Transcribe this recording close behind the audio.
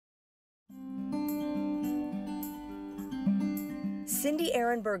Cindy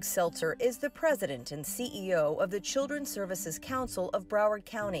Ehrenberg-Seltzer is the president and CEO of the Children's Services Council of Broward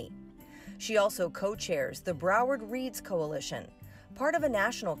County. She also co-chairs the Broward Reads Coalition, part of a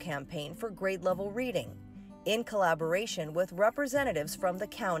national campaign for grade-level reading, in collaboration with representatives from the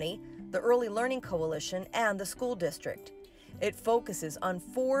county, the Early Learning Coalition, and the school district. It focuses on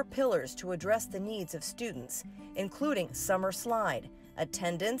 4 pillars to address the needs of students, including summer slide,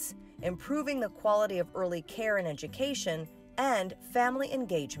 attendance, improving the quality of early care and education, and family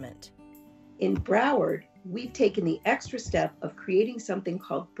engagement. In Broward, we've taken the extra step of creating something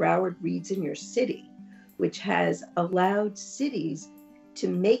called Broward Reads in Your City, which has allowed cities to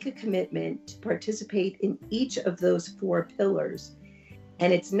make a commitment to participate in each of those 4 pillars.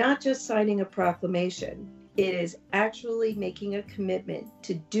 And it's not just signing a proclamation. It is actually making a commitment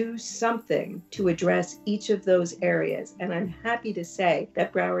to do something to address each of those areas. And I'm happy to say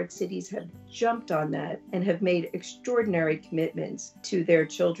that Broward cities have jumped on that and have made extraordinary commitments to their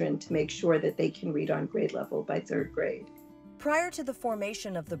children to make sure that they can read on grade level by 3rd grade. Prior to the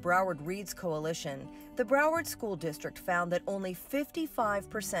formation of the Broward Reads Coalition, the Broward School District found that only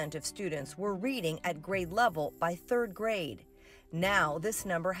 55% of students were reading at grade level by 3rd grade. Now, this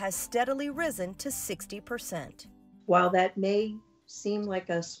number has steadily risen to 60%. While that may seem like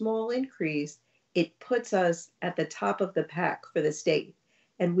a small increase, it puts us at the top of the pack for the state,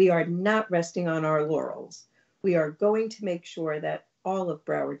 and we are not resting on our laurels. We are going to make sure that all of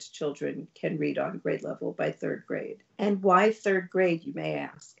Broward's children can read on grade level by 3rd grade. And why 3rd grade, you may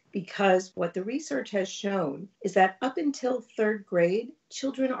ask? Because what the research has shown is that up until 3rd grade,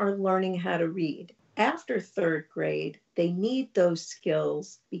 children are learning how to read. After 3rd grade, they need those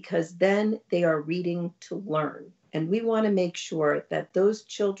skills because then they are reading to learn. And we want to make sure that those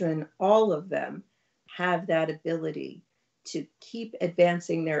children, all of them, have that ability to keep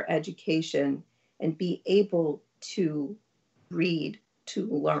advancing their education and be able to read to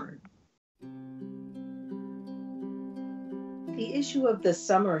learn. The issue of the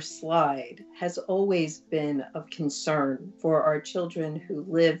summer slide has always been of concern for our children who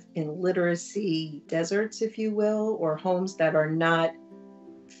live in literacy deserts, if you will, or homes that are not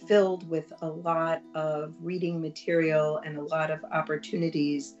filled with a lot of reading material and a lot of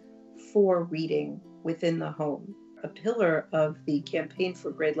opportunities for reading within the home. A pillar of the campaign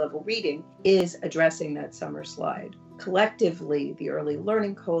for grade level reading is addressing that summer slide. Collectively, the Early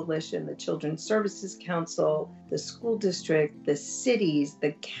Learning Coalition, the Children's Services Council, the school district, the cities,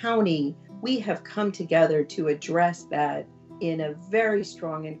 the county, we have come together to address that in a very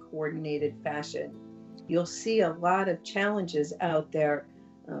strong and coordinated fashion. You'll see a lot of challenges out there,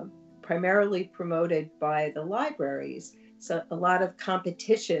 primarily promoted by the libraries. So a lot of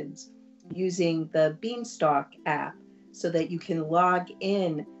competitions using the Beanstalk app so that you can log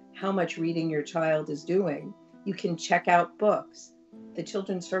in how much reading your child is doing. You can check out books. The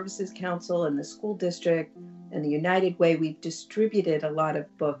Children's Services Council and the school district and the United Way, we've distributed a lot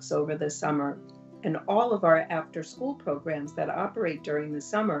of books over the summer. And all of our after-school programs that operate during the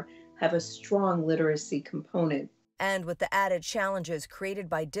summer have a strong literacy component. And with the added challenges created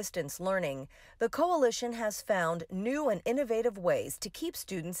by distance learning, the coalition has found new and innovative ways to keep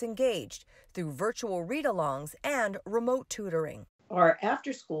students engaged through virtual read-alongs and remote tutoring. Our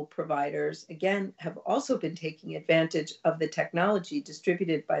after-school providers, again, have also been taking advantage of the technology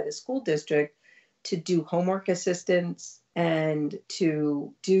distributed by the school district to do homework assistance and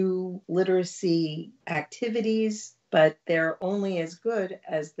to do literacy activities, but they're only as good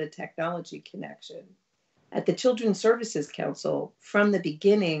as the technology connection. At the Children's Services Council, from the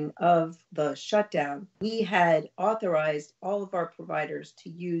beginning of the shutdown, we had authorized all of our providers to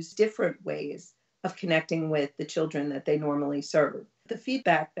use different ways of connecting with the children that they normally serve. The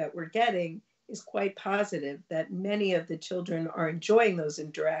feedback that we're getting is quite positive, that many of the children are enjoying those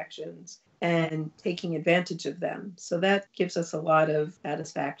interactions and taking advantage of them. So that gives us a lot of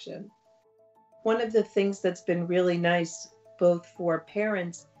satisfaction. One of the things that's been really nice, both for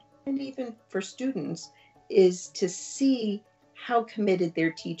parents and even for students, is to see how committed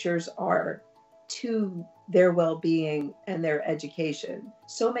their teachers are to their well-being and their education.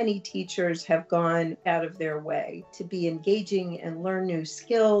 So many teachers have gone out of their way to be engaging and learn new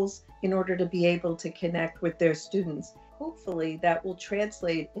skills in order to be able to connect with their students. Hopefully that will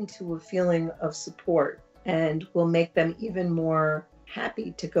translate into a feeling of support and will make them even more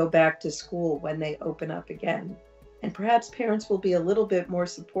happy to go back to school when they open up again. And perhaps parents will be a little bit more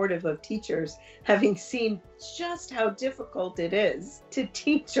supportive of teachers, having seen just how difficult it is to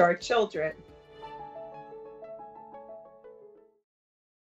teach our children.